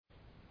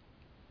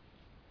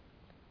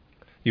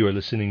You are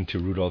listening to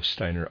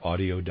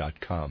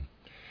rudolfsteineraudio.com.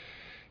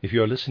 If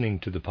you are listening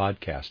to the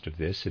podcast of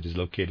this, it is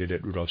located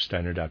at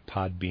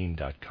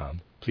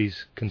rudolfsteiner.podbean.com.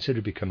 Please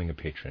consider becoming a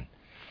patron.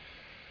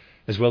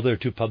 As well, there are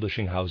two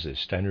publishing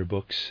houses,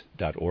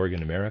 steinerbooks.org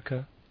in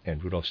America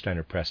and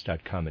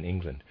rudolfsteinerpress.com in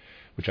England,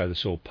 which are the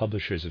sole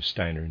publishers of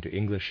Steiner into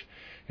English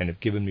and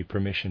have given me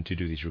permission to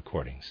do these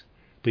recordings.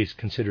 Please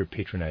consider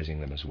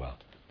patronizing them as well.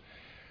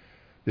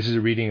 This is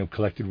a reading of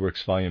Collected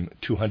Works, Volume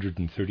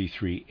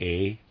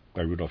 233A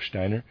by Rudolf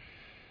Steiner,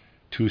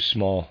 two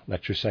small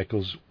lecture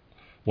cycles.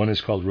 One is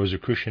called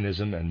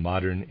Rosicrucianism and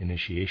Modern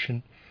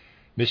Initiation,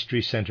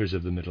 Mystery Centers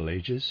of the Middle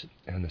Ages,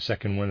 and the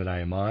second one that I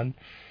am on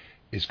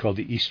is called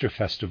the Easter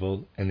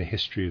Festival and the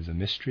History of the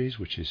Mysteries,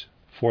 which is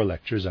 4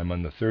 lectures. I'm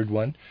on the third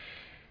one,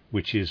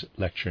 which is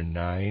Lecture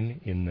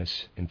 9 in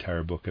this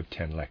entire book of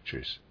 10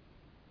 lectures.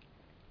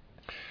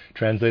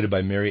 Translated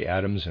by Mary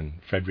Adams and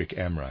Frederick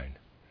Amrine.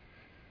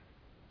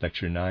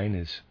 Lecture 9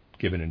 is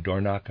given in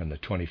Dornach on the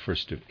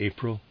 21st of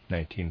April,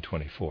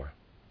 1924.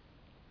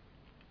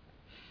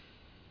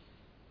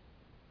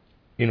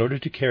 In order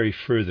to carry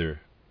further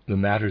the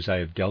matters I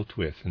have dealt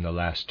with in the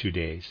last 2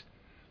 days,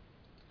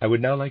 I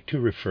would now like to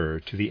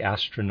refer to the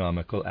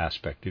astronomical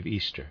aspect of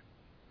Easter.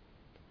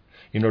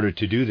 In order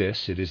to do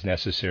this, it is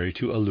necessary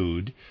to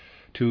allude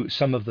to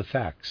some of the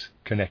facts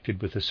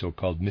connected with the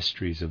so-called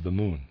mysteries of the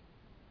moon.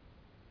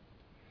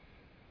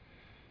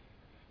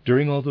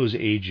 During all those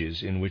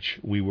ages in which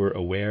we were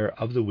aware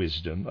of the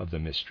wisdom of the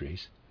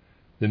mysteries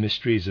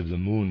of the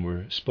moon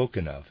were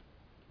spoken of,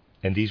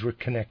 and these were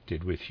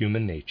connected with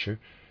human nature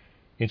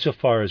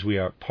insofar as we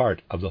are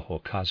part of the whole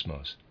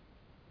cosmos.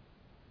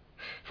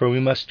 For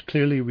we must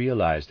clearly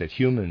realize that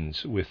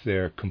humans with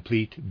their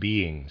complete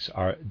beings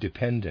are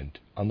dependent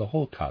on the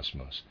whole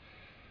cosmos,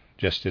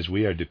 just as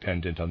we are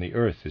dependent on the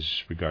earth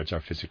as regards our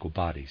physical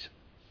bodies.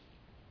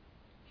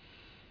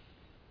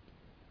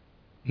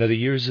 Now, the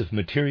years of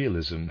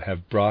materialism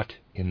have brought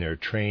in their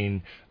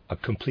train a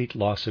complete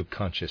loss of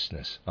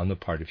consciousness on the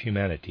part of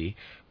humanity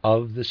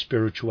of the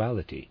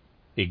spirituality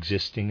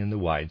existing in the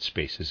wide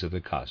spaces of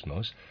the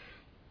cosmos,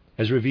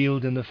 as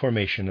revealed in the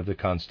formation of the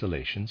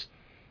constellations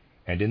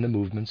and in the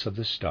movements of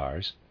the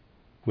stars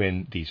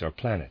when these are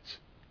planets.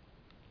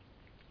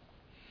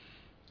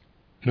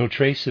 No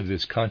trace of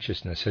this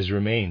consciousness has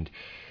remained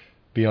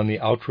beyond the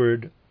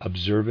outward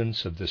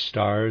observance of the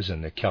stars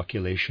and the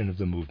calculation of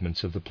the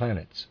movements of the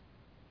planets.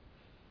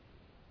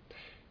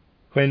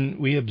 When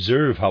we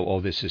observe how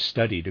all this is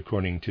studied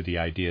according to the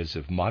ideas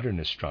of modern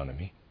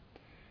astronomy,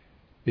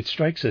 it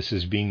strikes us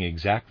as being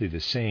exactly the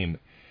same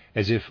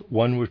as if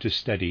one were to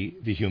study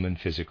the human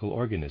physical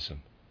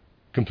organism,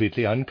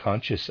 completely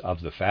unconscious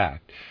of the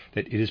fact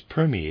that it is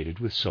permeated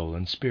with soul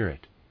and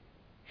spirit,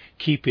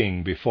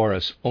 keeping before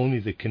us only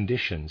the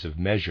conditions of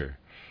measure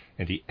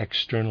and the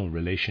external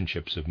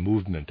relationships of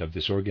movement of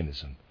this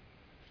organism,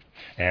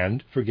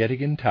 and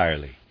forgetting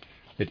entirely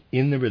that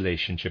in the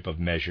relationship of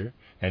measure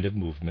and of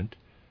movement,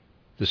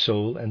 the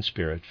soul and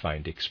spirit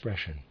find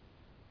expression.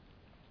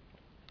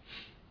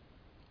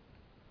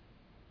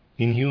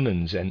 In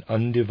humans, an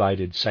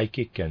undivided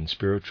psychic and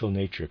spiritual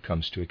nature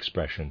comes to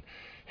expression,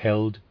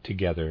 held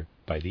together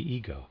by the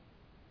ego.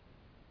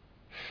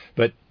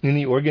 But in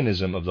the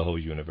organism of the whole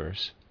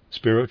universe,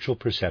 spiritual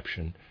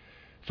perception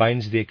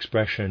finds the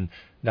expression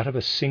not of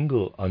a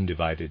single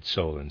undivided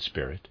soul and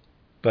spirit,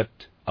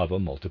 but of a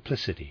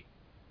multiplicity,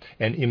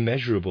 an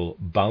immeasurable,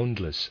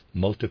 boundless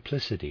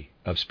multiplicity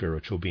of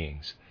spiritual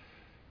beings,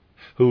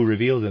 who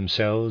reveal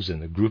themselves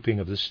in the grouping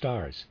of the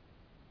stars,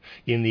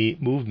 in the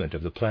movement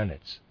of the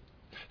planets,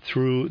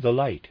 through the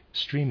light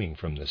streaming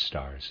from the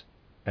stars,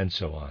 and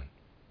so on.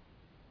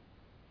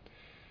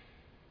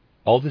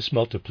 All this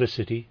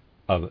multiplicity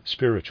of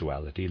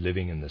spirituality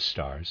living in the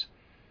stars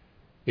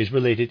is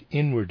related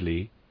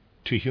inwardly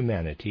to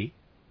humanity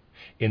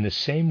in the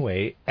same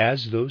way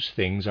as those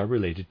things are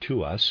related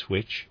to us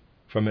which,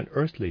 from an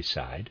earthly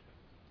side,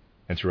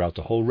 and throughout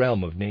the whole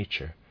realm of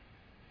nature,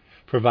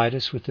 provide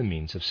us with the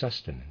means of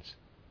sustenance.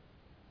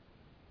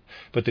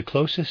 But the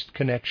closest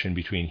connection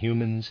between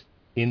humans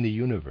in the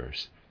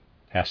universe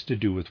has to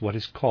do with what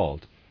is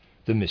called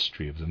the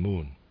mystery of the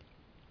moon.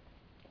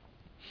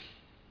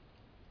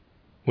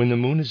 When the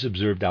moon is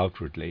observed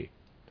outwardly,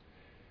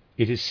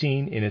 it is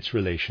seen in its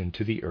relation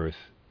to the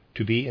earth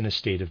to be in a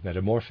state of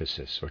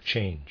metamorphosis or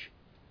change.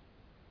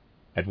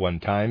 At one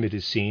time it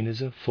is seen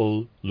as a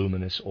full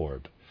luminous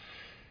orb.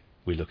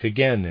 We look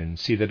again and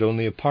see that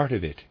only a part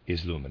of it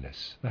is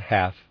luminous, a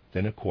half,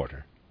 then a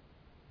quarter.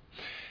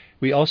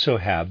 We also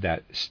have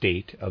that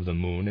state of the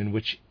moon in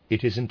which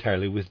it is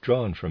entirely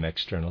withdrawn from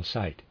external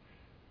sight,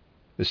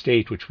 the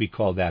state which we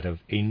call that of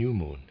a new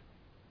moon.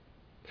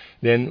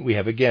 Then we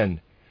have again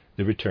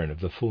the return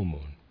of the full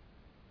moon.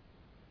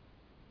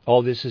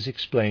 All this is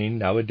explained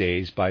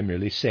nowadays by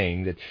merely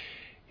saying that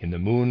in the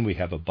moon we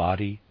have a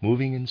body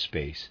moving in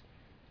space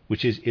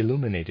which is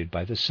illuminated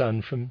by the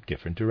sun from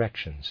different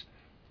directions,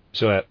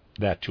 so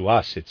that to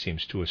us it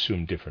seems to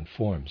assume different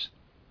forms.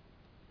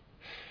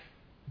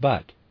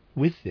 But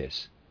with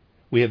this,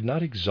 we have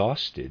not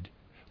exhausted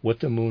what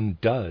the moon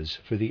does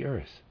for the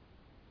earth,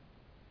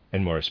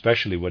 and more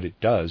especially what it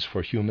does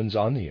for humans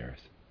on the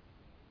earth.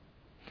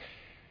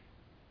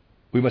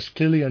 We must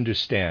clearly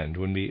understand,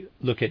 when we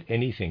look at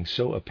anything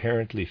so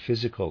apparently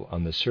physical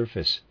on the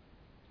surface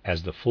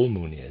as the full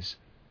moon is,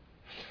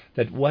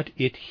 that what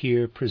it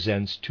here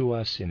presents to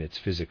us in its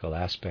physical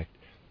aspect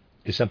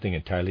is something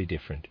entirely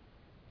different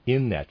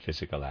in that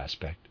physical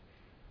aspect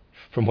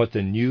from what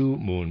the new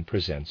moon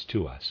presents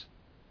to us,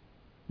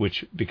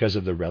 which, because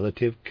of the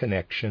relative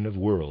connection of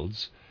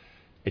worlds,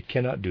 it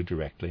cannot do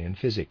directly and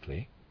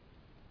physically.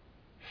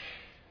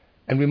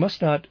 And we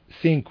must not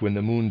think, when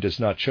the moon does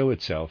not show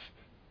itself,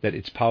 that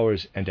its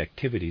powers and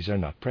activities are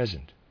not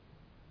present.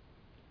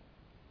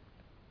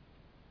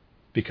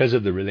 Because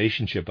of the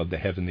relationship of the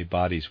heavenly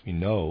bodies we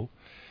know,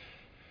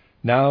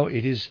 now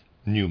it is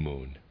new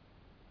moon.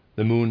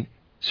 The moon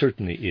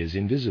certainly is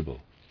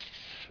invisible,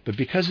 but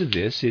because of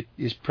this it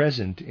is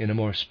present in a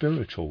more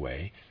spiritual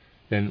way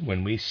than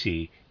when we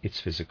see its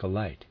physical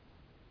light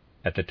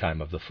at the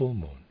time of the full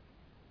moon.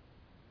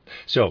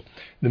 So,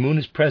 the moon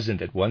is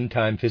present at one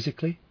time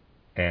physically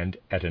and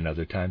at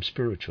another time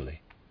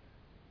spiritually.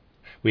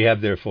 We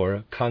have therefore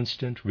a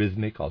constant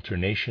rhythmic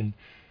alternation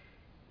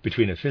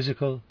between a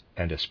physical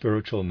and a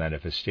spiritual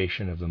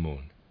manifestation of the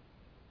moon.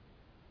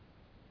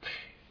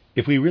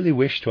 If we really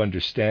wish to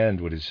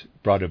understand what is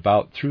brought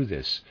about through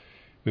this,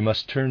 we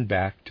must turn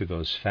back to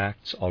those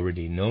facts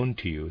already known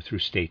to you through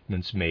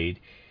statements made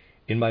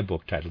in my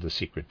book titled The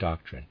Secret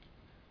Doctrine.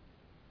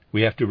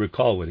 We have to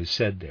recall what is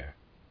said there.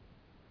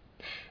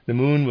 The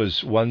moon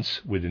was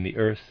once within the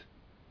earth.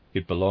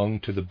 It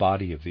belonged to the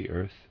body of the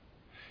earth.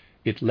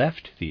 It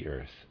left the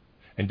earth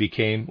and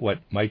became what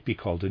might be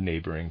called a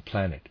neighboring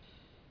planet.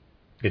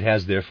 It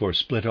has therefore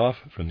split off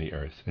from the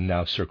earth and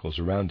now circles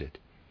around it.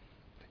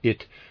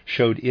 It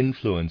showed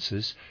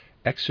influences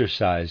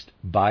exercised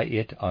by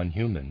it on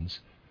humans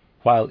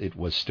while it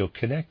was still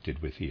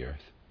connected with the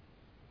earth.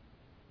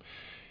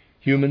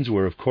 Humans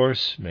were, of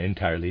course,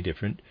 entirely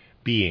different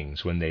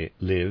beings when they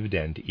lived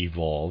and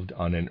evolved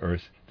on an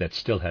earth that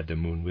still had the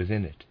moon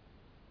within it.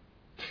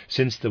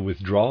 Since the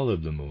withdrawal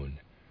of the moon,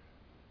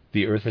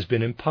 the earth has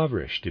been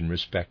impoverished in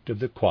respect of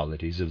the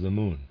qualities of the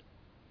moon.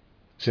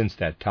 Since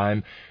that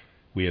time,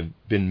 we have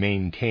been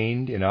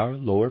maintained in our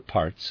lower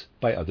parts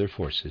by other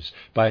forces,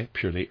 by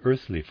purely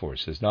earthly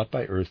forces, not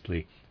by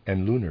earthly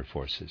and lunar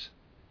forces.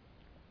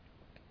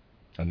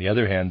 On the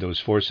other hand, those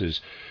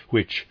forces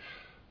which,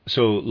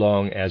 so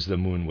long as the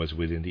moon was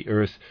within the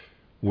earth,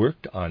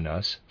 worked on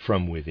us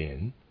from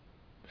within,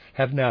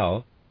 have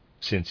now,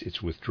 since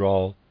its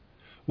withdrawal,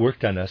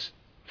 worked on us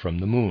from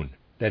the moon,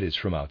 that is,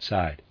 from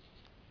outside.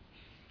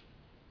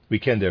 We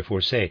can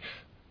therefore say,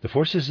 the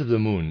forces of the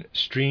moon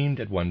streamed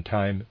at one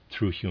time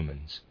through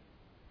humans.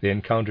 They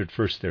encountered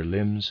first their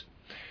limbs,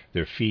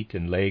 their feet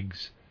and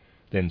legs,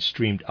 then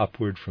streamed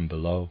upward from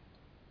below.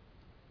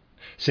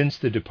 Since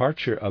the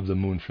departure of the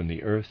moon from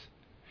the earth,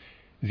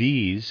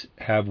 these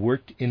have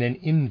worked in an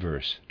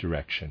inverse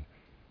direction,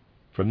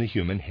 from the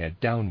human head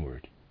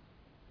downward.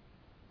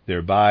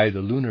 Thereby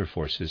the lunar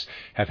forces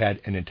have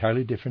had an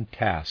entirely different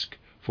task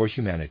for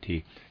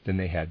humanity than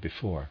they had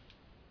before.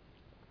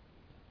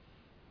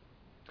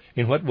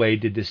 In what way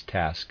did this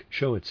task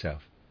show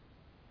itself?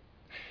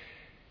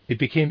 It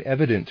became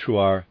evident through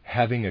our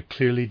having a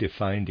clearly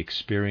defined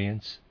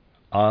experience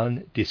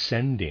on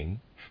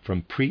descending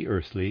from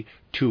pre-earthly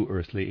to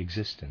earthly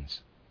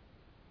existence.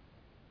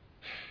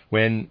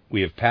 When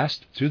we have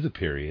passed through the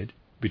period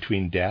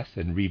between death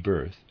and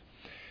rebirth,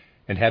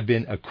 and have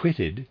been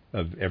acquitted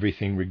of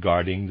everything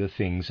regarding the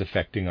things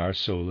affecting our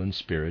soul and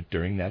spirit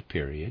during that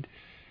period,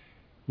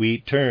 we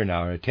turn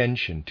our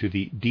attention to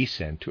the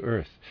descent to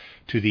earth,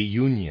 to the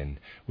union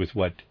with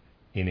what,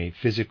 in a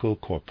physical,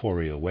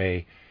 corporeal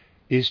way,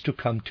 is to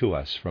come to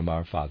us from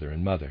our father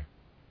and mother.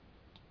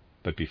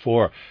 But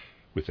before,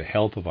 with the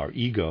help of our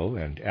ego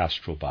and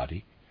astral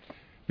body,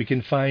 we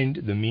can find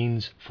the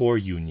means for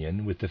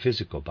union with the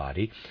physical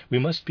body, we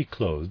must be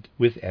clothed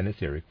with an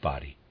etheric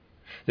body,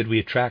 that we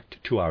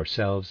attract to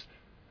ourselves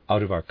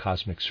out of our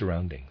cosmic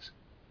surroundings.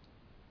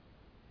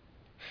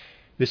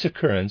 This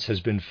occurrence has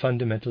been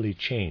fundamentally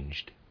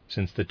changed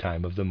since the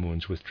time of the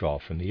moon's withdrawal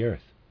from the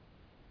earth.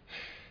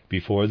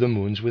 Before the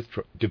moon's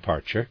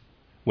departure,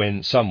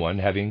 when someone,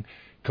 having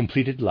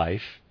completed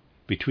life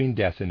between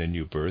death and a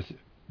new birth,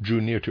 drew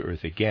near to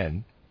earth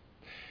again,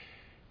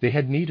 they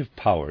had need of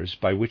powers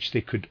by which they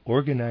could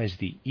organize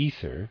the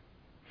ether,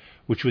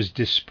 which was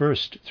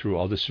dispersed through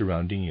all the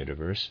surrounding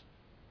universe,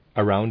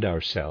 around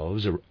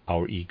ourselves,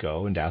 our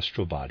ego and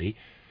astral body,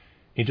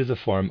 into the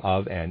form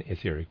of an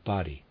etheric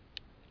body.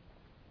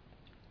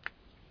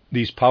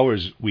 These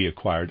powers we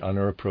acquired on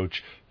our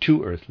approach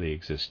to earthly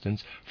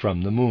existence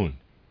from the moon,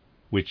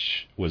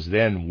 which was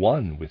then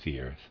one with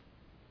the earth.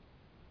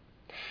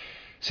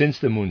 Since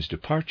the moon's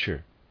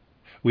departure,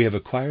 we have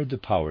acquired the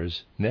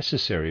powers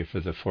necessary for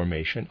the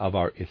formation of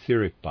our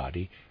etheric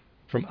body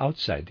from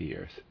outside the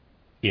earth,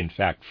 in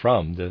fact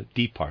from the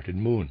departed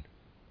moon.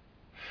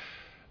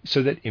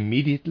 So that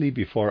immediately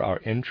before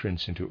our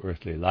entrance into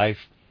earthly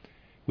life,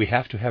 we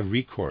have to have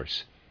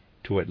recourse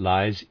to what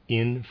lies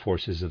in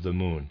forces of the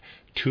moon,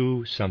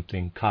 to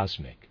something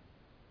cosmic,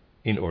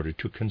 in order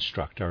to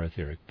construct our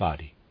etheric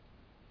body.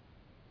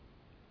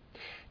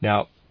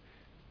 Now,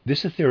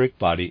 this etheric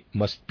body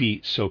must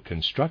be so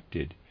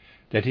constructed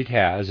that it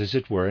has, as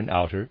it were, an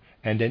outer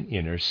and an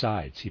inner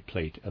side. See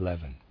plate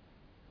 11.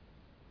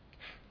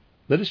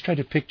 Let us try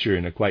to picture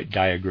in a quite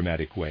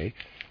diagrammatic way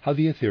how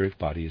the etheric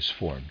body is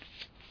formed.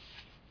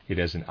 It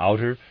has an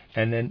outer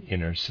and an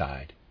inner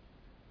side,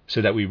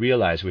 so that we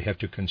realize we have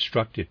to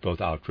construct it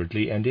both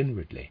outwardly and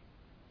inwardly.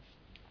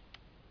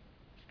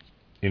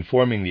 In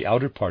forming the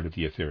outer part of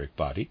the etheric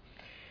body,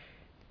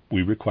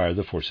 we require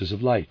the forces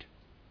of light.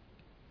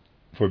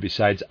 For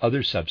besides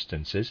other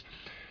substances,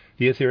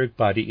 the etheric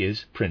body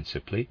is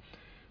principally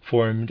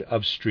formed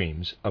of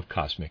streams of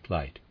cosmic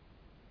light.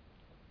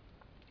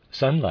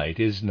 Sunlight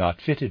is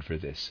not fitted for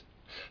this.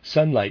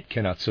 Sunlight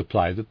cannot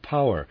supply the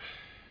power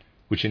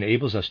which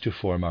enables us to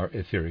form our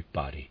etheric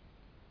body.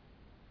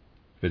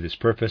 For this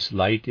purpose,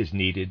 light is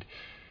needed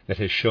that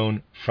has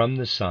shone from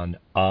the sun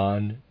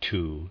on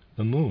to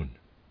the moon,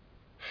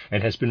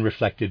 and has been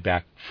reflected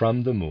back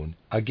from the moon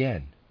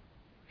again.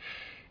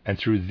 And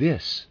through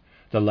this,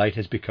 the light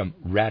has become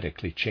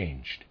radically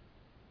changed.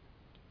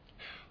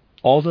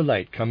 All the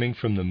light coming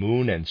from the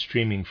moon and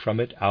streaming from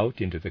it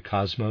out into the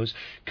cosmos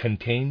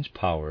contains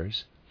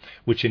powers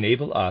which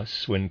enable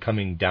us, when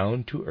coming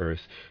down to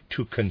earth,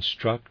 to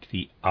construct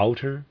the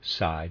outer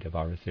side of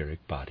our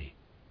etheric body.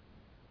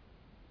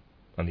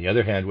 On the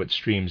other hand, what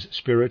streams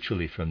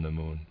spiritually from the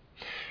moon,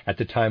 at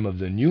the time of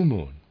the new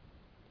moon,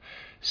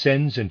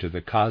 sends into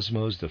the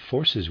cosmos the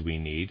forces we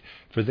need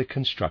for the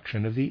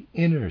construction of the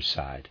inner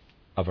side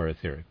of our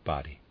etheric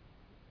body.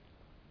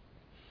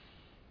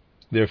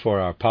 Therefore,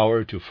 our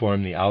power to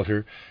form the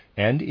outer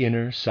and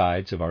inner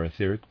sides of our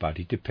etheric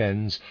body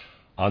depends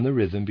on the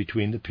rhythm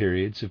between the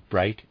periods of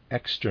bright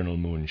external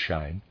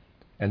moonshine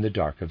and the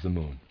dark of the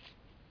moon.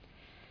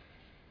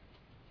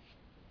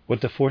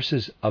 What the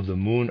forces of the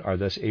moon are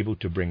thus able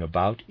to bring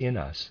about in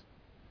us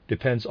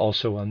depends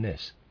also on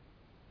this,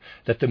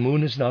 that the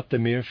moon is not the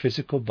mere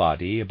physical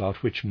body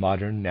about which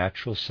modern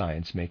natural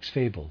science makes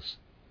fables,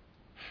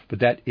 but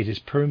that it is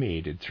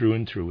permeated through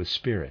and through with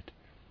spirit,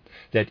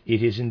 that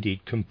it is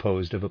indeed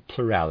composed of a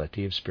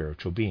plurality of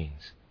spiritual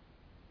beings.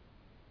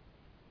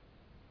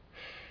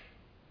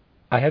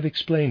 I have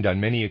explained on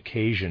many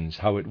occasions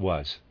how it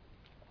was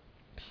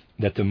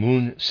that the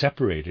moon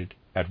separated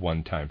at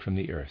one time from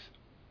the earth.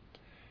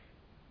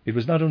 It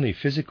was not only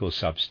physical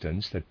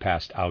substance that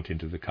passed out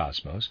into the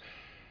cosmos,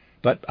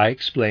 but I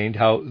explained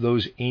how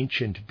those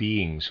ancient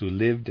beings who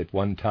lived at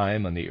one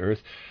time on the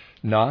earth,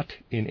 not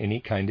in any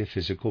kind of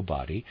physical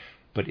body,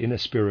 but in a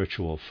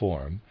spiritual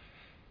form,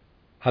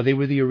 how they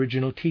were the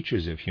original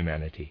teachers of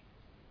humanity,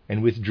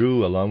 and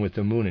withdrew along with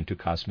the moon into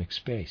cosmic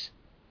space,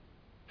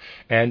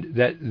 and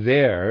that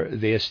there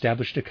they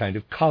established a kind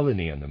of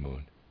colony on the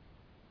moon,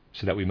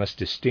 so that we must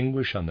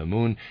distinguish on the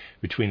moon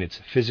between its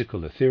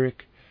physical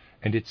etheric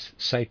and its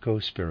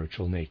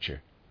psycho-spiritual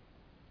nature.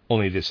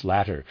 Only this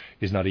latter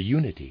is not a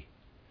unity,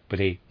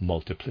 but a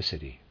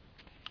multiplicity.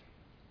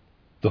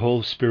 The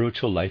whole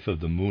spiritual life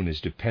of the moon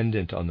is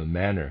dependent on the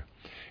manner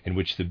in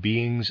which the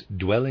beings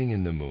dwelling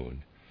in the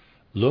moon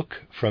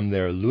look from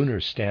their lunar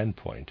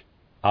standpoint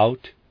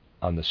out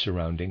on the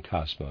surrounding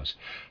cosmos,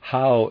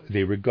 how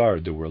they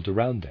regard the world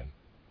around them.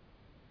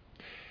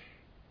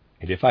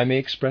 And if I may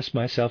express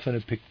myself in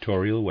a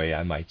pictorial way,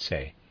 I might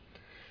say,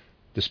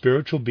 the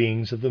spiritual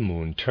beings of the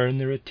moon turn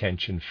their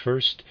attention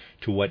first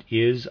to what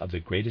is of the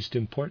greatest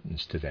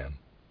importance to them,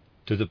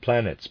 to the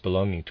planets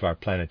belonging to our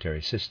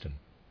planetary system.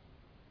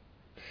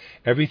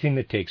 Everything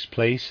that takes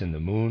place in the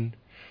moon,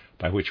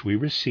 by which we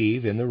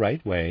receive in the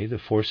right way the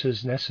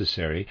forces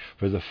necessary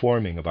for the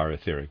forming of our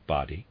etheric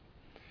body,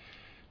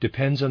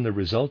 depends on the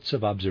results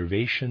of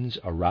observations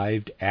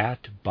arrived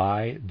at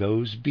by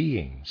those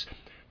beings,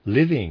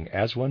 living,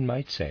 as one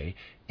might say,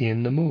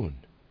 in the moon,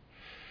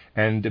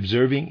 and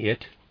observing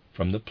it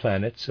from the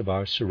planets of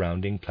our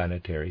surrounding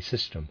planetary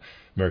system,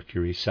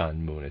 Mercury,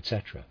 Sun, Moon,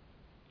 etc.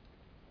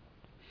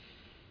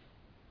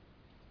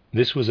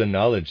 This was a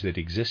knowledge that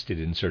existed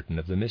in certain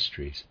of the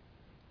mysteries,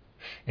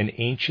 an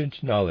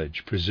ancient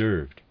knowledge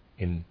preserved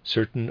in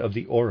certain of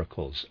the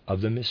oracles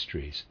of the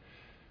mysteries,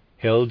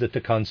 held that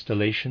the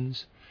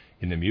constellations,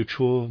 in the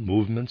mutual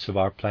movements of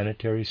our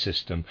planetary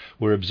system,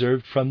 were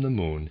observed from the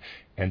moon,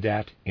 and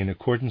that, in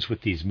accordance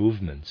with these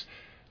movements,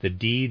 the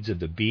deeds of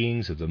the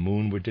beings of the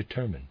moon were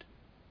determined.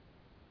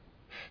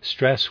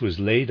 Stress was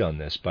laid on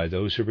this by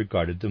those who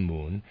regarded the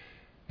moon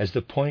as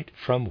the point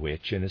from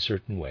which, in a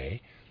certain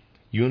way,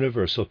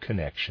 universal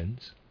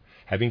connections,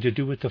 having to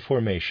do with the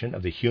formation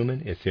of the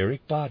human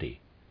etheric body,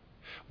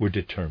 were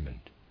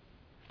determined.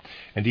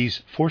 And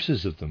these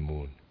forces of the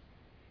moon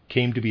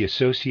came to be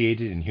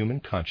associated in human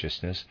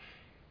consciousness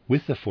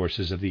with the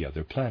forces of the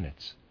other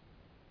planets.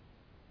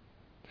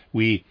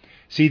 We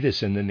see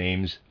this in the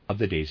names of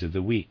the days of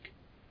the week,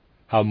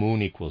 how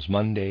moon equals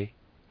Monday,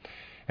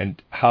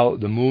 and how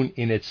the moon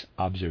in its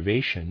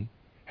observation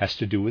has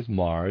to do with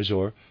Mars,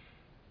 or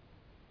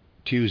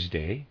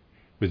Tuesday,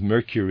 with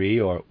Mercury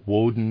or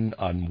Woden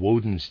on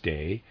Woden's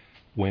Day,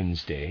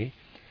 Wednesday,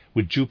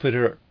 with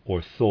Jupiter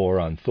or Thor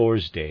on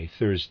Thor's Day,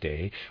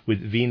 Thursday,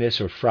 with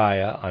Venus or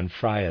Freya on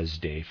Freya's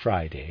Day,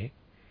 Friday,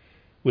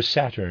 with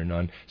Saturn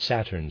on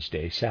Saturn's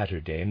Day,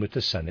 Saturday, and with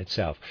the Sun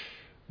itself,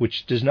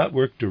 which does not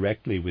work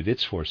directly with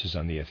its forces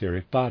on the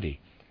etheric body,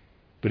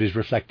 but is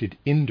reflected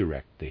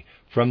indirectly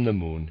from the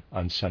moon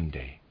on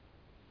Sunday.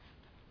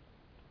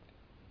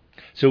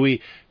 So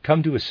we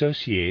come to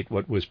associate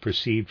what was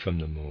perceived from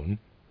the moon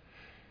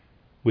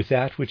with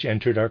that which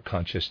entered our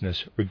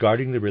consciousness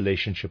regarding the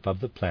relationship of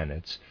the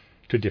planets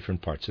to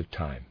different parts of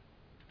time.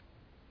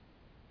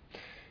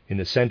 In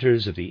the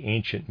centers of the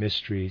ancient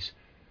mysteries,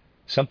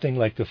 something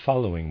like the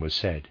following was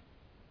said: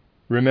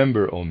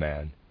 "Remember, O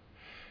man,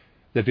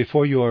 that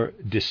before your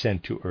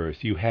descent to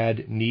earth you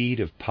had need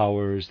of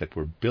powers that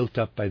were built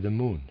up by the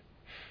moon,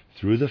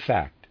 through the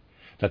fact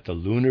that the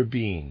lunar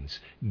beings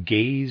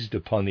gazed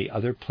upon the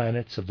other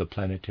planets of the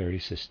planetary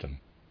system.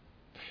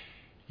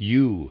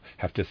 You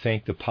have to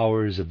thank the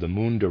powers of the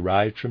moon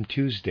derived from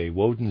Tuesday,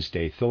 Woden's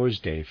Day, Thor's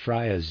Day,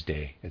 Freya's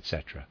Day,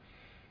 etc.,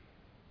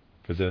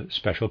 for the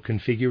special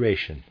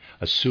configuration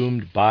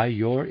assumed by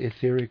your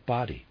etheric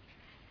body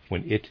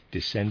when it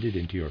descended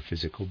into your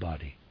physical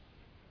body."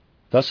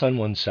 Thus, on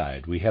one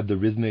side, we have the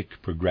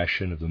rhythmic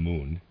progression of the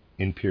moon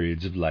in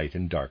periods of light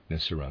and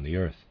darkness around the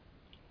earth.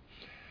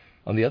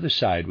 On the other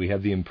side, we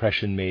have the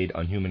impression made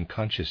on human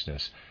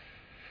consciousness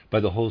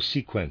by the whole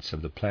sequence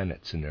of the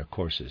planets and their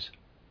courses.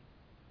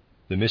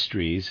 The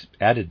mysteries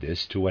added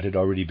this to what had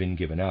already been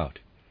given out.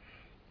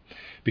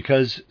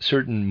 Because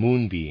certain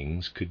moon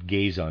beings could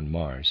gaze on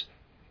Mars,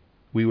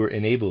 we were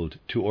enabled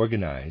to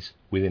organize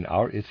within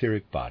our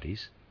etheric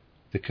bodies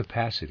the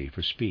capacity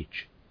for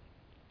speech.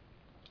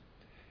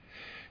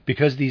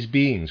 Because these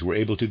beings were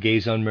able to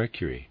gaze on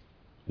Mercury,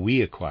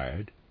 we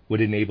acquired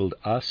what enabled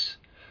us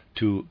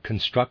to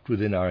construct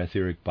within our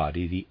etheric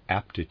body the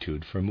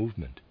aptitude for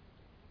movement.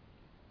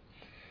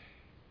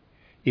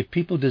 If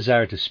people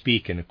desire to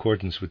speak in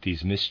accordance with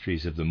these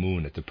mysteries of the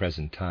moon at the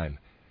present time,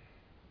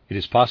 it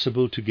is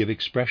possible to give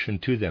expression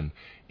to them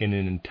in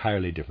an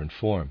entirely different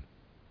form.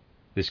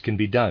 This can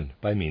be done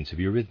by means of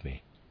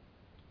eurythmy.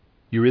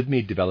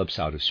 Eurythmy develops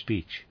out of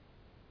speech.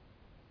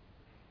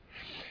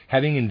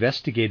 Having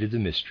investigated the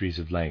mysteries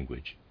of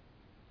language,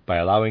 by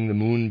allowing the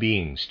moon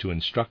beings to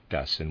instruct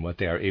us in what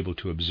they are able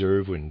to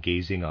observe when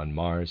gazing on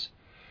Mars,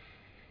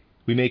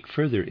 we make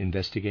further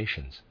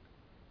investigations.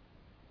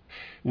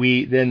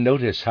 We then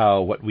notice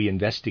how what we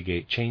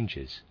investigate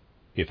changes,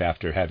 if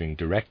after having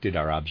directed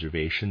our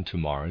observation to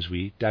Mars,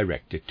 we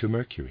direct it to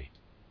Mercury.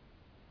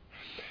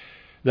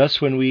 Thus,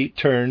 when we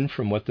turn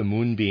from what the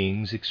moon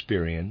beings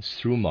experience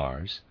through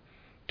Mars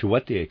to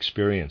what they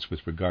experience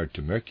with regard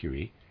to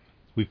Mercury,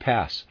 we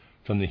pass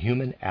from the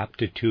human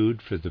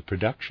aptitude for the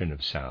production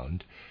of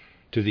sound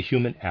to the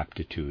human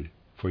aptitude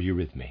for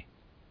eurythmy.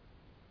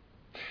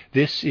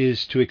 This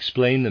is to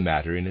explain the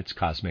matter in its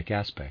cosmic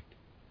aspect.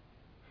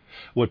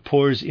 What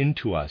pours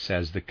into us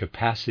as the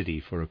capacity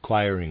for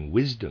acquiring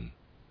wisdom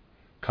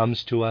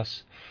comes to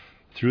us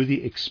through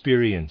the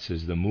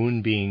experiences the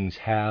moon beings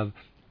have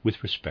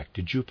with respect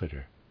to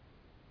Jupiter.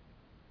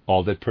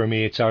 All that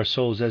permeates our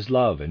souls as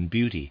love and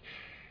beauty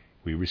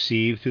we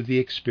receive through the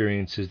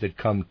experiences that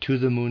come to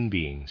the moon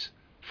beings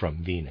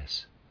from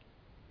Venus.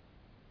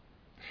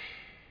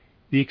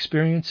 The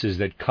experiences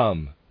that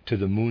come to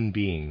the moon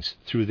beings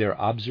through their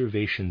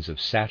observations of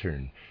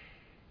Saturn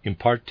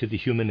impart to the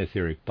human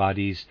etheric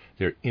bodies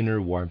their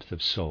inner warmth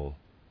of soul,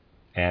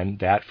 and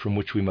that from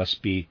which we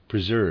must be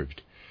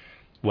preserved,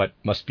 what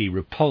must be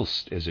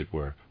repulsed, as it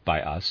were,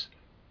 by us,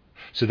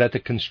 so that the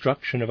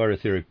construction of our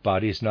etheric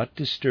body is not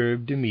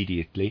disturbed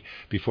immediately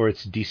before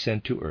its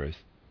descent to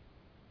earth,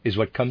 is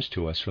what comes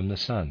to us from the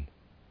sun.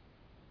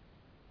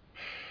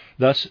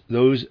 Thus,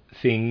 those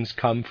things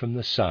come from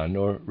the sun,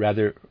 or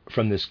rather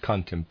from this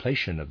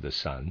contemplation of the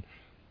sun,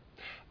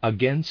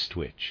 against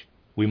which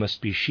we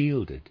must be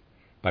shielded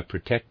by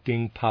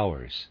protecting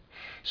powers,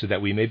 so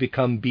that we may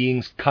become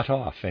beings cut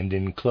off and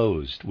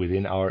enclosed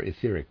within our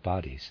etheric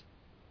bodies.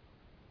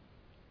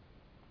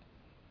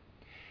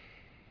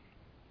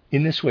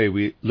 In this way,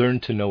 we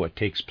learn to know what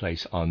takes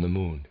place on the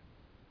moon.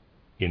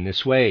 In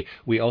this way,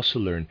 we also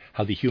learn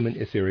how the human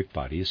etheric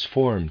body is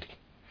formed,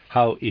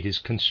 how it is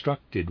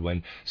constructed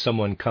when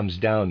someone comes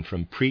down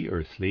from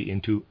pre-earthly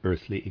into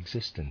earthly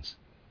existence.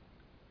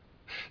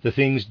 The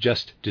things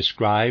just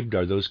described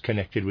are those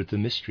connected with the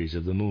mysteries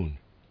of the moon.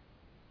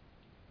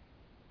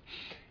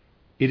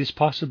 It is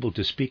possible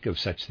to speak of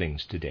such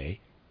things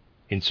today.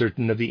 In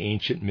certain of the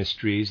ancient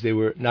mysteries, they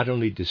were not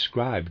only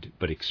described,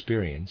 but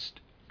experienced,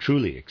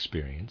 truly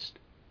experienced.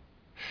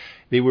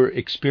 They were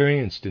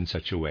experienced in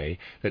such a way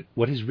that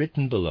what is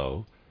written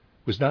below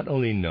was not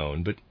only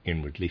known, but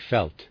inwardly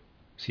felt.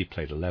 See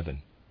Plate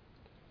 11.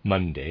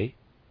 Monday,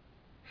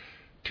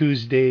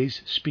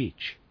 Tuesday's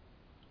speech.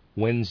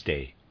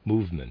 Wednesday,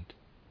 movement.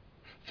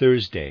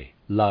 Thursday,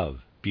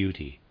 love,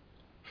 beauty.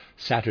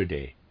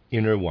 Saturday,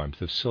 inner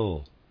warmth of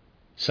soul.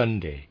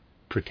 Sunday,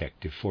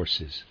 protective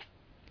forces.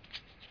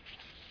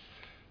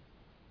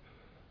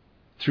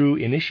 through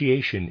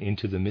initiation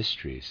into the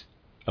mysteries,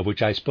 of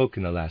which I spoke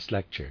in the last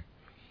lecture,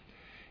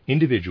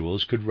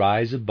 individuals could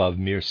rise above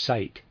mere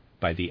sight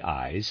by the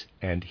eyes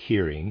and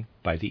hearing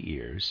by the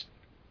ears,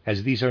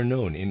 as these are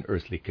known in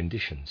earthly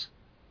conditions.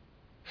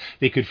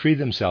 They could free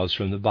themselves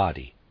from the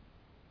body.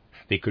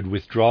 They could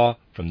withdraw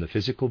from the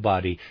physical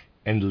body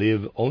and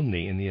live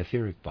only in the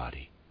etheric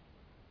body.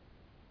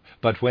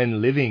 But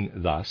when living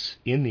thus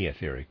in the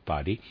etheric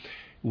body,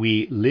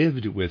 we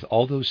lived with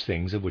all those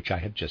things of which I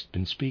have just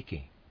been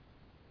speaking.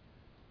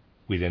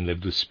 We then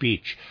lived with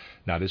speech,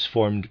 not as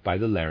formed by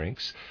the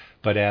larynx,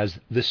 but as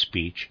the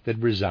speech that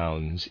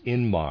resounds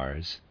in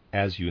Mars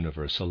as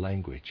universal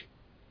language.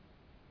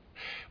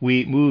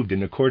 We moved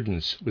in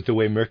accordance with the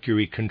way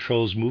Mercury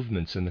controls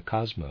movements in the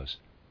cosmos,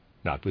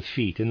 not with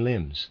feet and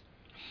limbs,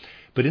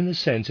 but in the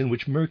sense in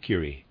which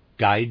Mercury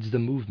guides the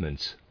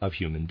movements of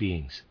human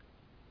beings.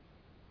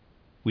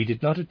 We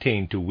did not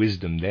attain to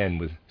wisdom then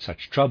with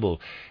such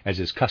trouble as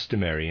is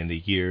customary in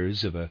the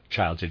years of a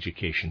child's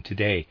education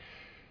today,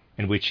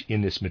 and which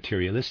in this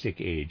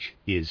materialistic age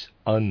is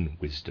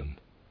unwisdom.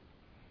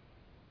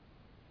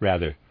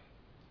 Rather,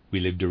 we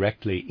lived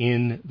directly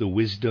in the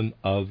wisdom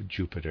of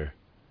Jupiter,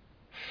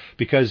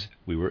 because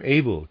we were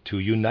able to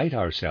unite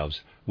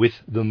ourselves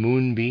with the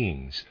moon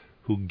beings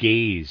who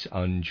gaze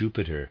on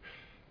Jupiter.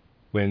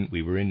 When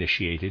we were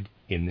initiated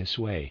in this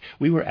way,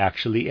 we were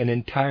actually and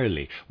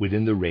entirely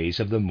within the rays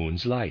of the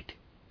moon's light.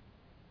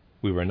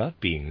 We were not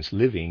beings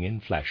living in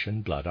flesh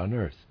and blood on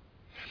earth.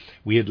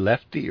 We had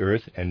left the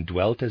earth and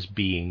dwelt as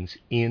beings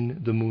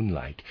in the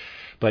moonlight,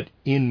 but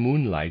in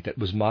moonlight that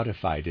was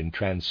modified and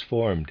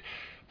transformed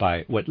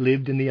by what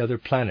lived in the other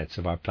planets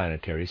of our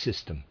planetary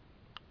system.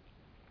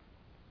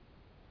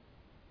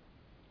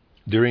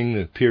 During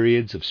the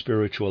periods of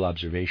spiritual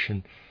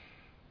observation,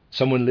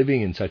 someone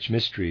living in such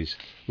mysteries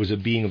was a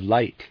being of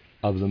light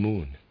of the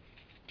moon.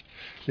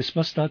 This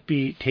must not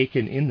be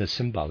taken in the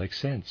symbolic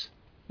sense,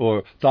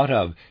 or thought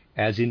of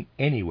as in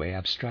any way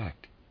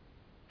abstract.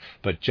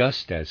 But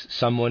just as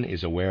someone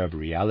is aware of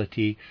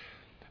reality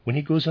when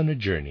he goes on a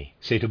journey,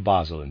 say to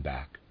Basel and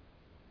back,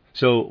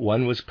 so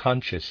one was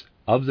conscious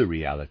of the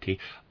reality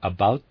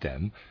about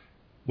them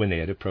when they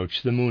had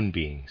approached the moon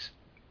beings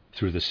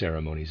through the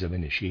ceremonies of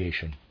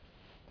initiation.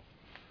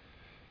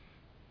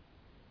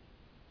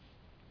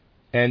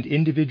 And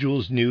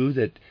individuals knew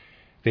that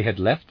they had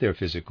left their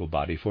physical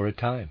body for a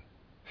time,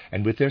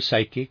 and with their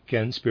psychic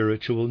and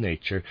spiritual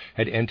nature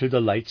had entered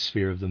the light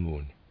sphere of the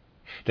moon,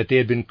 that they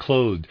had been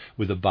clothed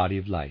with a body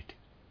of light.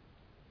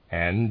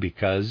 And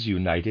because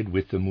united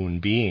with the moon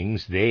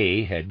beings,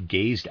 they had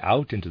gazed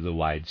out into the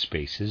wide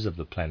spaces of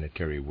the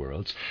planetary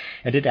worlds,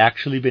 and had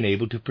actually been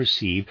able to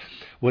perceive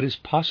what is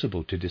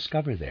possible to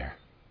discover there.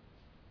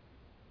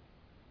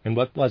 And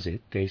what was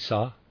it they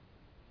saw?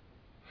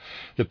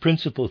 The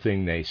principal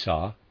thing they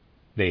saw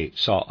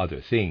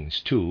other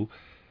things too,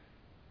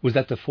 was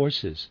that the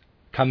forces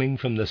coming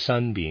from the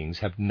sun beings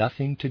have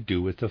nothing to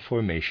do with the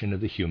formation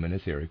of the human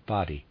etheric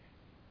body.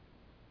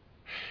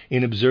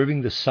 In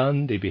observing the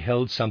sun, they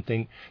beheld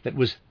something that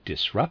was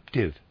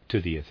disruptive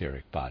to the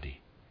etheric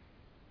body.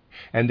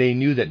 And they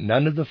knew that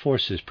none of the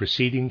forces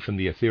proceeding from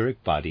the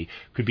etheric body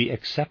could be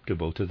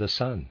acceptable to the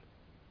sun,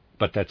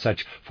 but that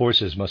such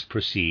forces must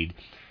proceed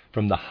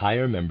from the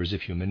higher members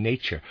of human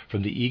nature,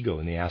 from the ego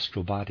and the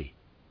astral body.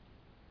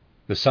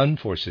 The sun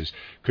forces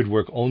could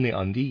work only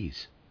on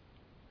these.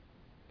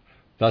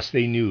 Thus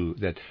they knew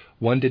that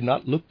one did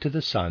not look to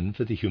the sun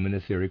for the human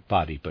etheric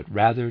body, but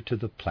rather to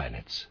the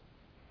planets.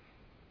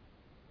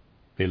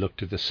 They looked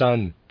to the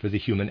sun for the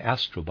human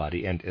astral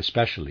body, and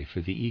especially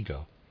for the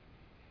ego.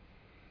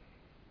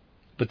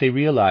 But they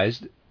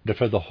realized that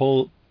for the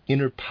whole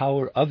inner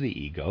power of the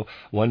ego,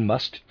 one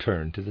must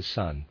turn to the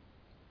sun.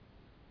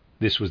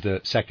 This was the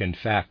second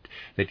fact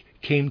that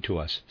came to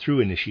us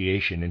through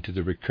initiation into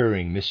the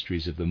recurring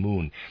mysteries of the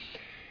moon.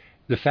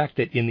 The fact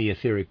that in the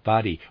etheric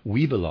body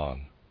we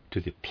belong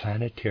to the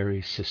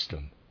planetary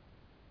system,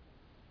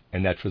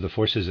 and that for the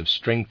forces of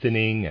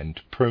strengthening and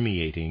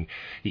permeating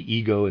the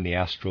ego and the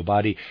astral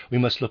body, we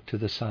must look to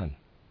the sun.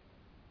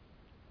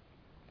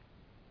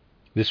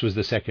 This was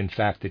the second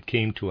fact that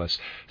came to us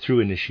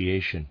through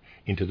initiation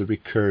into the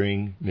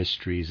recurring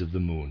mysteries of the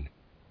moon.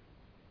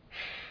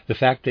 The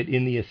fact that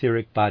in the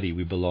etheric body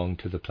we belong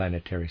to the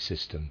planetary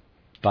system,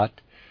 but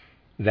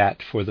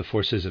that for the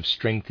forces of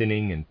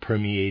strengthening and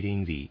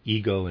permeating the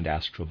ego and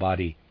astral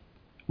body,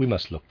 we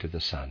must look to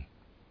the sun.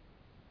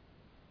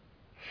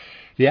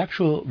 The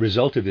actual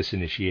result of this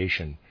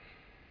initiation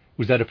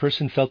was that a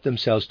person felt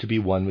themselves to be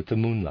one with the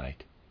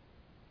moonlight,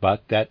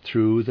 but that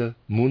through the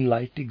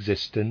moonlight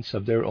existence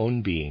of their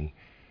own being,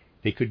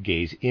 they could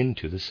gaze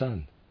into the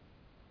sun.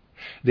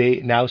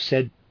 They now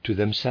said to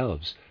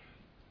themselves,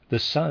 "The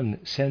sun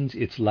sends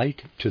its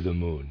light to the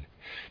moon,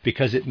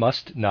 because it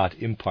must not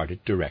impart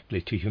it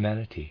directly to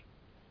humanity.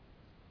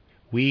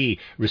 We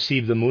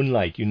receive the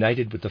moonlight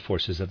united with the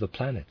forces of the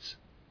planets.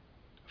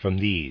 From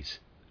these,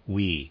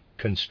 we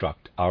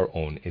construct our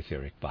own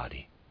etheric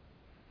body."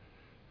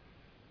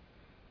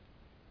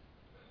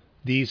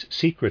 These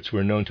secrets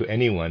were known to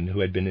anyone who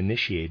had been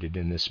initiated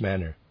in this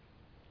manner.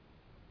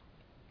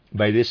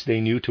 By this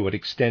they knew to what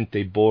extent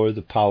they bore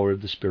the power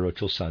of the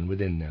spiritual Son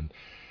within them.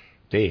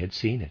 They had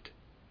seen it.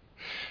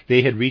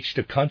 They had reached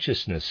a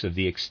consciousness of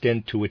the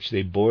extent to which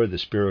they bore the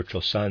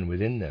spiritual Son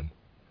within them.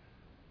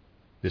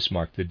 This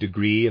marked the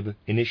degree of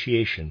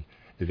initiation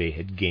they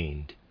had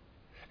gained,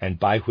 and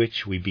by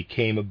which we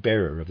became a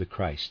bearer of the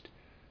Christ,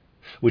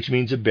 which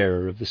means a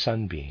bearer of the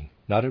Son being,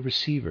 not a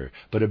receiver,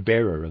 but a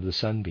bearer of the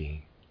Son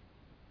being.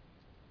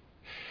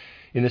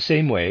 In the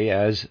same way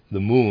as the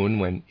moon,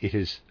 when it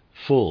is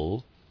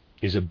full,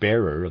 is a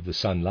bearer of the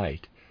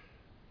sunlight,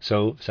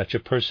 so such a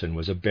person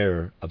was a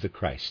bearer of the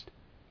Christ,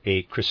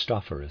 a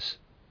Christophorus.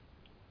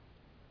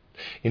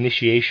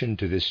 Initiation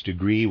to this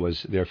degree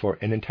was therefore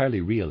an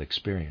entirely real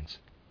experience.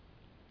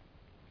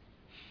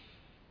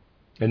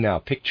 And now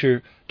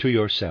picture to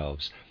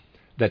yourselves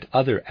that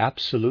other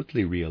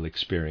absolutely real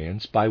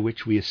experience by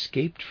which we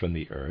escaped from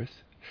the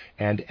earth,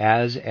 and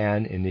as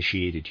an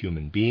initiated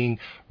human being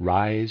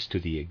rise to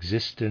the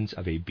existence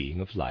of a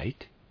being of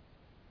light,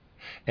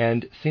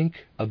 and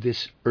think of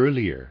this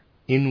earlier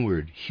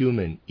inward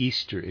human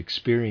Easter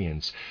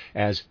experience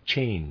as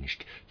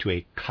changed to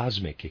a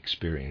cosmic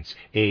experience,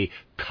 a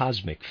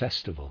cosmic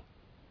festival.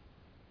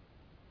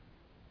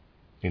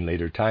 In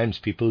later times,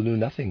 people knew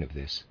nothing of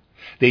this.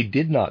 They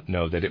did not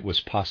know that it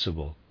was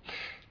possible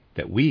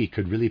that we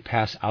could really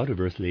pass out of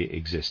earthly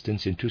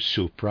existence into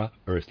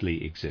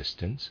supra-earthly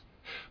existence,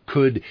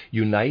 could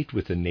unite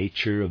with the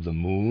nature of the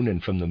moon,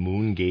 and from the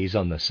moon gaze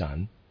on the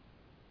sun.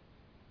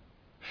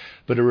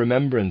 But a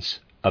remembrance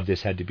of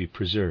this had to be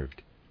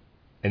preserved,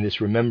 and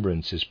this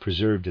remembrance is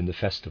preserved in the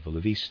festival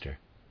of Easter.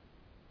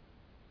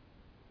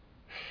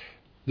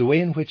 The way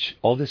in which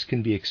all this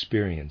can be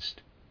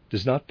experienced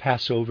does not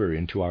pass over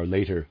into our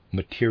later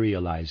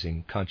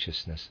materializing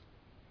consciousness.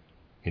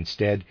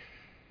 Instead,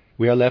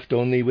 we are left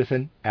only with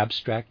an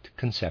abstract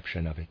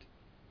conception of it.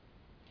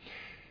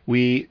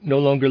 We no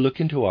longer look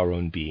into our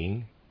own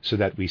being so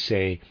that we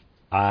say,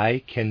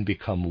 I can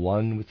become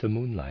one with the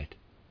moonlight.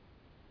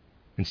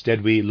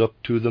 Instead, we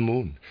look to the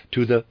moon,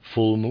 to the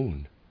full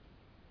moon.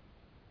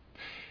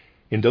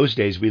 In those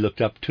days, we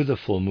looked up to the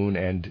full moon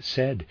and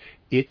said,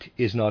 it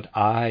is not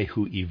I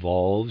who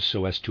evolves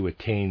so as to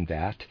attain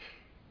that,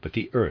 but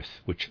the earth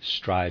which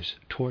strives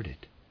toward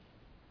it.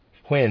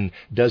 When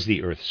does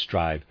the earth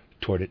strive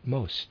toward it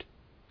most?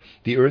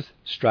 The earth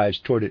strives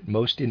toward it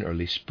most in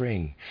early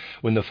spring,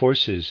 when the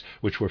forces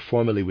which were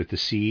formerly with the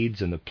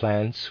seeds and the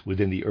plants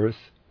within the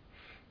earth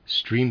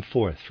stream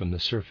forth from the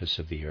surface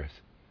of the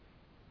earth.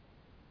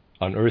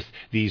 On earth,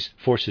 these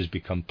forces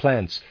become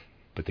plants,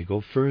 but they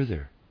go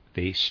further.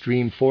 They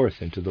stream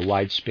forth into the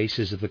wide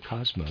spaces of the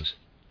cosmos.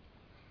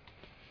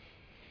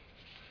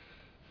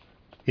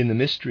 In the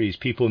mysteries,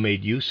 people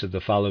made use of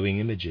the following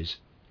images.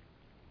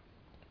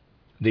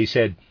 They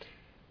said,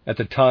 at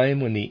the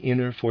time when the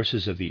inner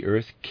forces of the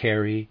earth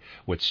carry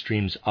what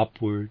streams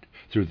upward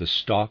through the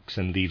stalks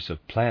and leaves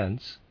of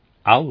plants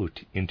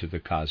out into the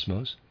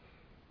cosmos,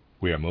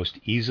 we are most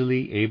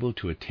easily able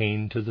to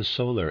attain to the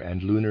solar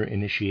and lunar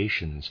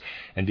initiations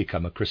and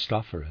become a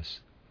Christophorus.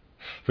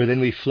 For then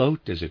we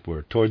float, as it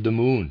were, toward the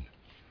moon,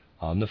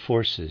 on the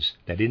forces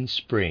that in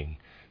spring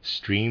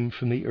stream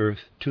from the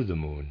earth to the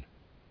moon.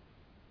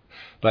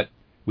 But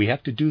we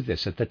have to do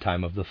this at the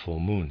time of the full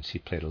moon. See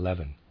Plate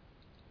 11.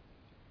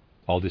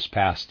 All this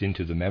passed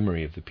into the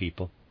memory of the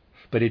people,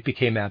 but it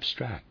became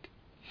abstract.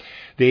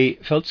 They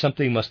felt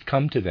something must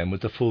come to them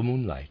with the full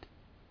moonlight.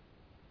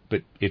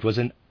 But it was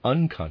an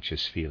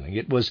unconscious feeling.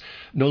 It was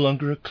no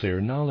longer a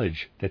clear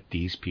knowledge that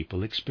these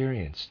people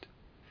experienced.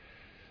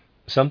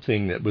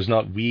 Something that was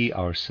not we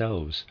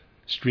ourselves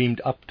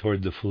streamed up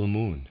toward the full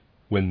moon,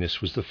 when this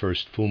was the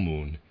first full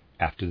moon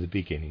after the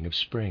beginning of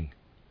spring.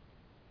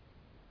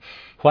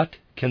 What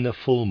can the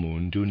full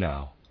moon do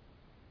now?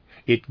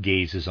 It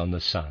gazes on the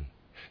sun.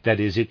 That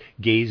is, it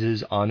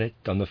gazes on it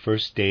on the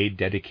first day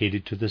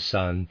dedicated to the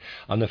sun,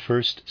 on the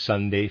first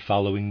Sunday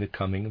following the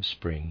coming of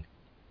spring.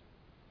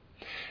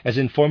 As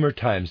in former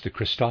times, the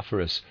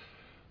Christophorus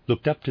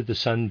looked up to the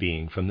sun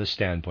being from the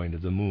standpoint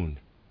of the moon.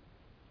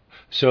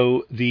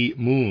 So the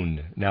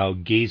moon now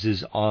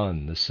gazes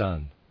on the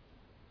sun,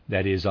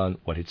 that is, on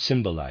what it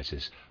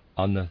symbolizes,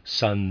 on the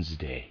sun's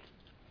day.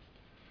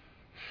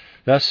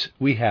 Thus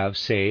we have,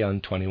 say,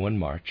 on 21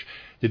 March,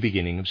 the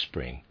beginning of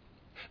spring.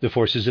 The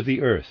forces of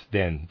the earth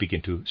then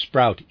begin to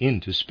sprout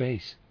into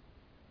space.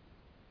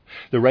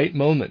 The right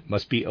moment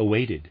must be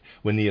awaited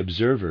when the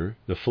observer,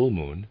 the full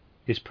moon,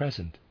 is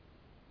present.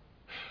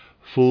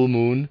 Full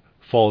moon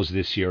falls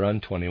this year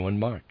on 21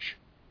 March.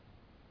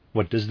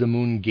 What does the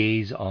moon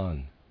gaze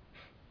on?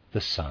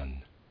 The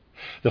sun.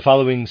 The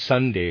following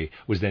Sunday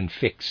was then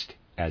fixed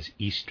as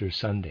Easter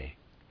Sunday.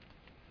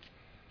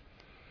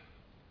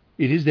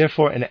 It is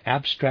therefore an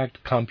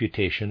abstract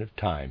computation of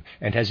time,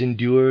 and has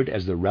endured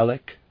as the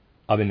relic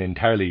of an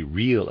entirely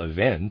real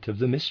event of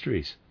the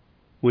mysteries,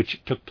 which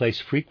took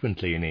place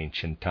frequently in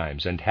ancient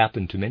times and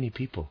happened to many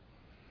people.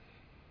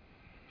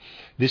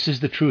 This is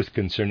the truth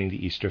concerning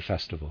the Easter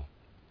festival.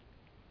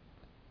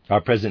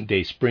 Our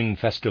present-day spring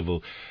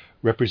festival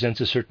represents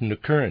a certain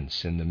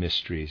occurrence in the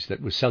mysteries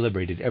that was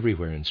celebrated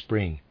everywhere in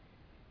spring.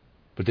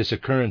 But this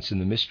occurrence in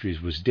the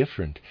mysteries was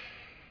different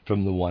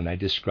from the one I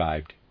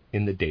described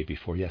in the day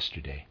before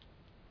yesterday.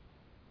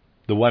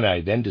 The one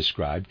I then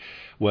described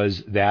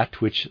was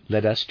that which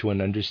led us to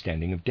an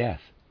understanding of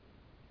death.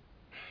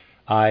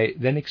 I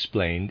then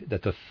explained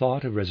that the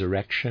thought of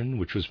resurrection,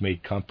 which was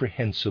made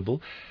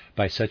comprehensible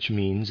by such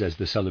means as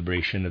the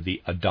celebration of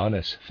the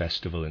Adonis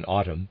festival in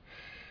autumn,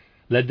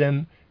 led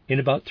them in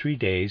about 3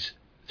 days,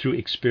 through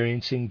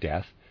experiencing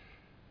death,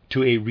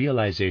 to a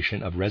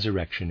realization of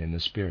resurrection in the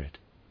spirit.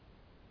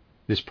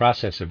 This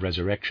process of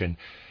resurrection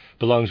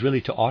belongs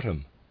really to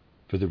autumn,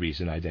 for the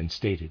reason I then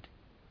stated.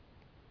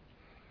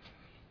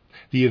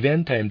 The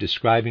event I am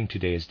describing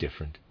today is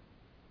different.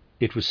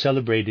 It was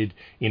celebrated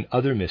in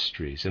other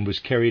mysteries and was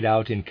carried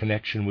out in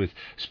connection with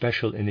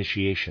special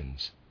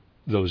initiations,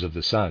 those of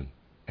the sun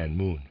and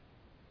moon.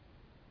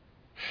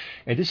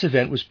 And this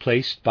event was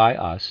placed by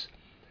us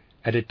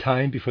at a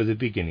time before the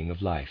beginning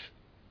of life,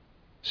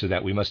 so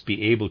that we must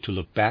be able to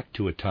look back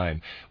to a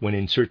time when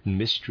in certain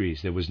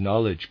mysteries there was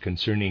knowledge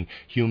concerning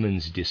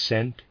humans'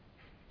 descent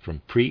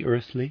from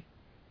pre-earthly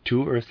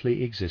to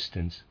earthly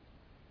existence,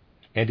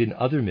 and in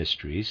other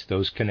mysteries,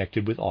 those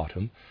connected with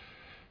autumn,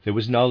 there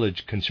was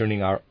knowledge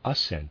concerning our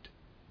ascent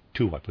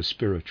to what was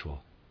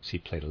spiritual. See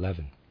Plate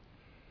 11.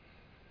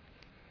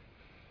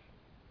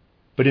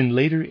 But in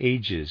later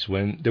ages,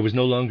 when there was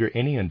no longer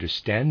any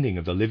understanding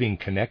of the living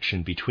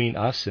connection between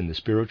us and the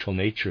spiritual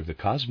nature of the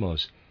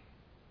cosmos,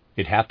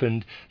 it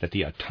happened that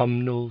the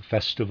autumnal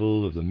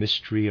festival of the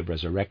mystery of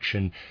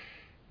resurrection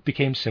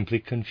became simply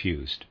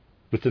confused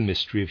with the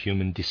mystery of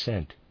human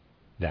descent,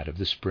 that of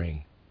the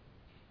spring.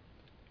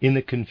 In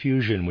the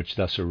confusion which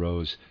thus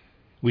arose,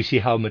 we see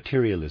how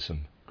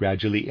materialism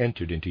gradually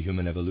entered into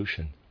human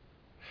evolution,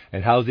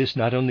 and how this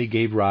not only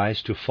gave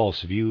rise to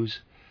false views,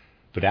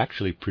 but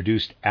actually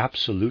produced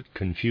absolute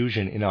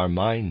confusion in our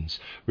minds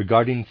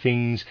regarding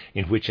things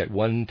in which at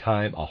one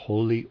time a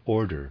holy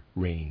order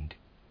reigned.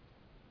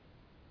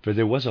 For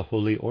there was a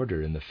holy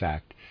order in the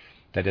fact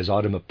that as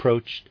autumn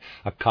approached,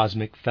 a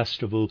cosmic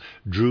festival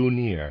drew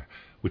near,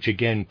 which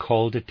again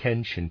called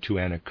attention to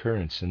an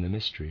occurrence in the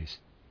mysteries.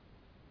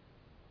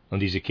 On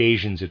these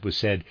occasions it was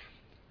said,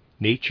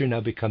 nature now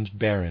becomes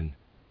barren,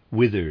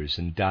 withers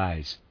and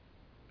dies.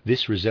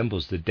 This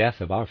resembles the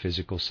death of our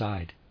physical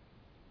side.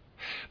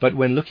 But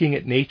when looking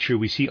at nature,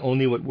 we see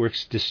only what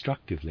works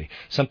destructively.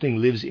 Something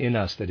lives in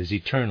us that is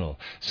eternal,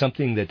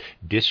 something that,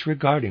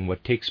 disregarding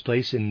what takes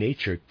place in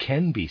nature,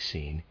 can be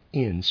seen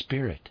in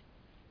spirit.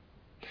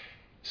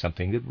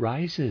 Something that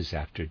rises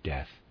after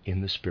death in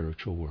the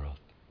spiritual world.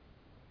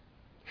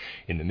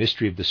 In the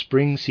mystery of the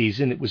spring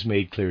season, it was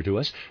made clear to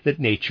us that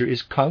nature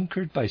is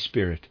conquered by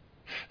spirit,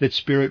 that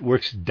spirit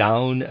works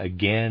down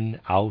again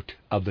out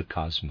of the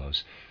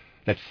cosmos,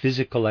 that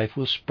physical life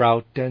will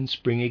sprout and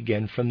spring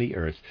again from the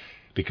earth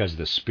because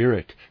the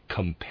spirit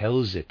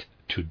compels it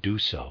to do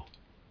so.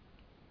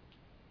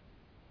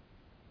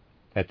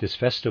 At this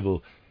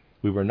festival,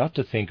 we were not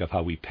to think of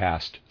how we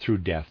passed through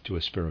death to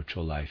a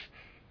spiritual life,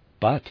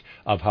 but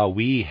of how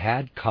we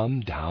had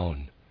come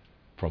down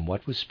from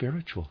what was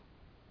spiritual.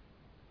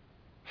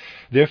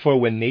 Therefore,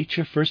 when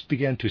nature first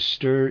began to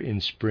stir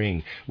in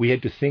spring, we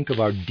had to think of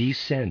our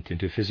descent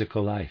into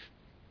physical life.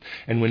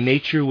 And when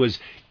nature was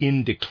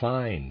in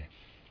decline,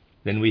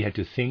 then we had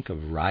to think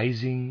of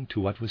rising to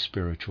what was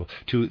spiritual,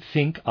 to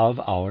think of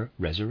our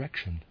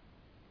resurrection.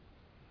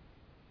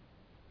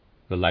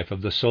 The life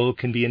of the soul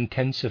can be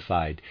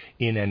intensified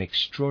in an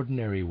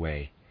extraordinary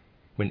way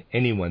when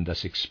anyone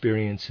thus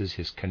experiences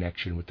his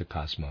connection with the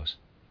cosmos.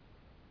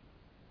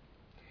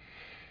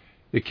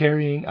 The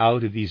carrying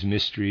out of these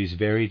mysteries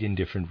varied in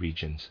different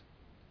regions.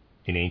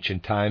 In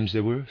ancient times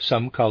there were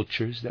some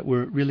cultures that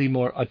were really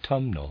more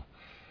autumnal,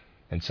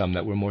 and some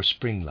that were more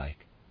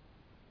spring-like.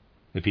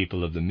 The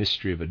people of the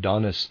mystery of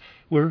Adonis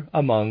were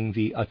among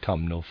the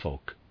autumnal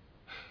folk.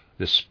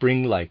 The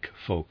spring-like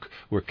folk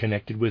were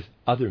connected with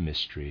other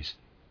mysteries,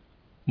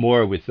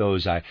 more with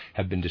those I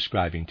have been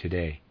describing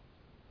today.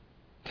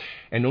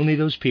 And only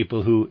those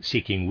people who,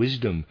 seeking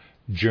wisdom,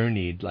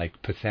 journeyed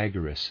like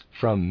Pythagoras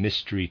from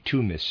mystery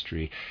to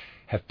mystery,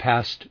 have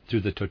passed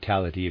through the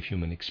totality of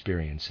human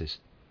experiences.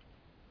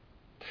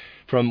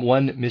 From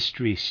one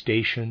mystery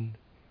station,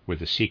 where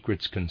the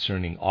secrets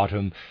concerning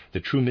autumn, the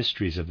true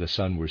mysteries of the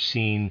sun were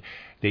seen,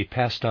 they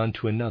passed on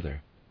to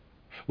another,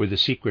 where the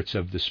secrets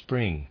of the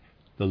spring,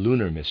 the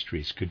lunar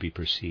mysteries, could be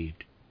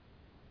perceived.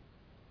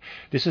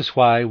 This is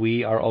why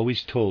we are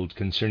always told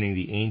concerning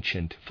the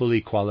ancient,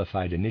 fully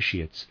qualified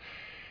initiates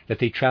that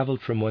they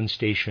traveled from one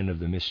station of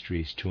the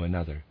mysteries to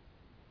another.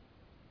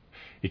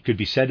 It could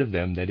be said of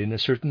them that in a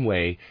certain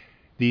way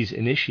these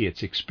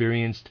initiates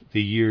experienced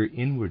the year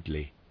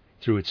inwardly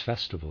through its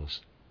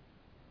festivals.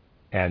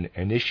 An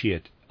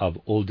initiate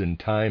of olden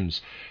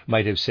times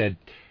might have said,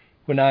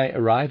 "When I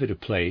arrive at a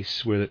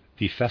place where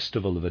the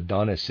festival of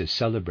Adonis is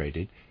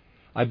celebrated,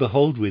 I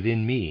behold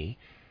within me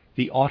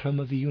the autumn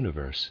of the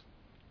universe,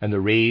 and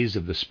the rays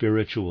of the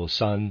spiritual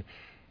sun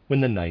when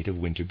the night of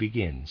winter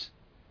begins.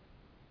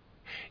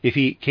 If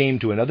he came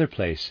to another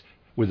place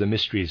where the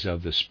mysteries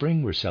of the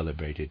spring were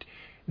celebrated,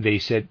 they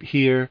said,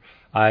 "Here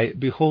I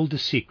behold the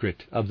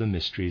secret of the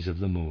mysteries of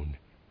the moon."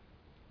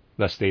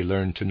 Thus they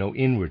learned to know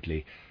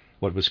inwardly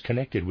what was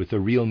connected with the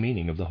real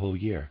meaning of the whole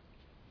year.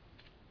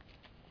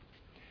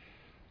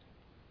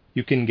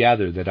 You can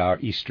gather that our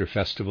Easter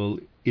festival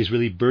is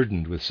really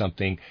burdened with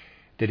something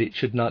that it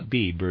should not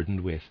be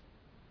burdened with.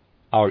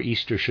 Our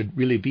Easter should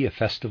really be a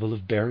festival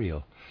of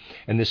burial,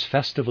 and this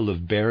festival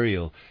of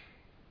burial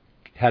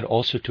had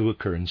also to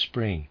occur in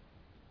spring,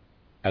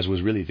 as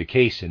was really the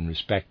case in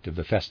respect of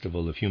the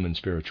festival of human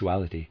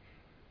spirituality.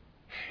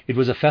 It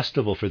was a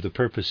festival for the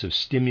purpose of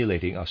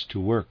stimulating us to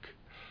work,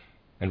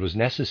 and was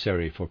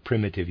necessary for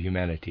primitive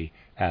humanity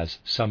as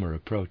summer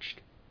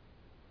approached.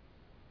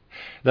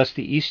 Thus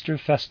the Easter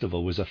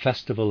festival was a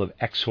festival of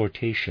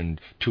exhortation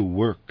to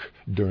work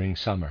during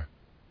summer.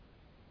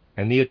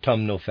 And the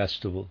autumnal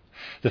festival,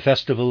 the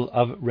festival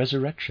of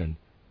resurrection,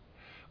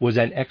 was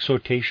an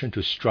exhortation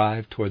to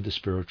strive toward the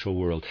spiritual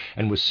world,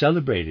 and was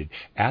celebrated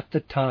at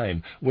the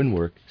time when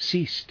work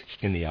ceased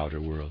in the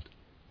outer world.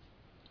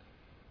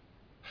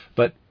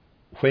 But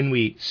when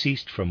we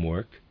ceased from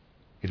work,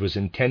 it was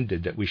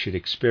intended that we should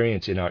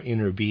experience in our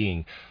inner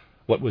being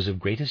what was of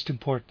greatest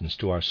importance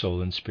to our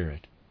soul and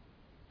spirit: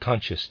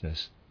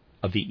 consciousness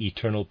of the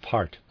eternal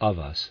part of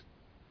us,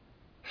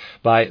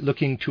 by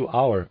looking to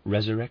our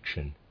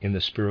resurrection in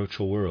the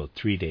spiritual world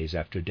 3 days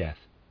after death.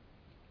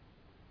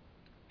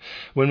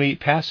 When we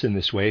pass in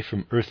this way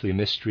from earthly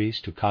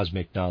mysteries to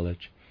cosmic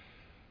knowledge,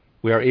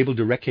 we are able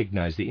to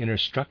recognize the inner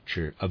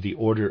structure of the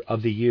order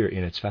of the year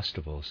in its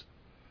festivals.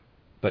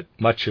 But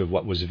much of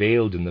what was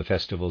veiled in the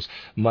festivals,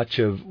 much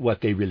of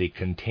what they really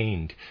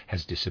contained,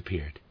 has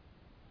disappeared.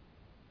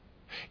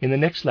 In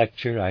the next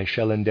lecture I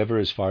shall endeavor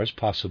as far as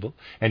possible,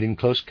 and in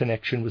close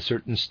connection with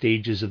certain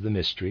stages of the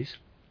mysteries,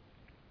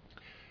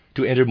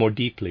 to enter more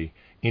deeply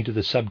into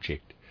the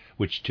subject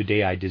which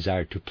today I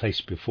desire to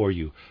place before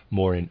you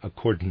more in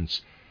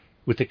accordance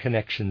with the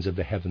connections of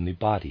the heavenly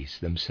bodies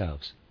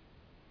themselves.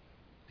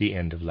 The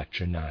end of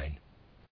Lecture 9.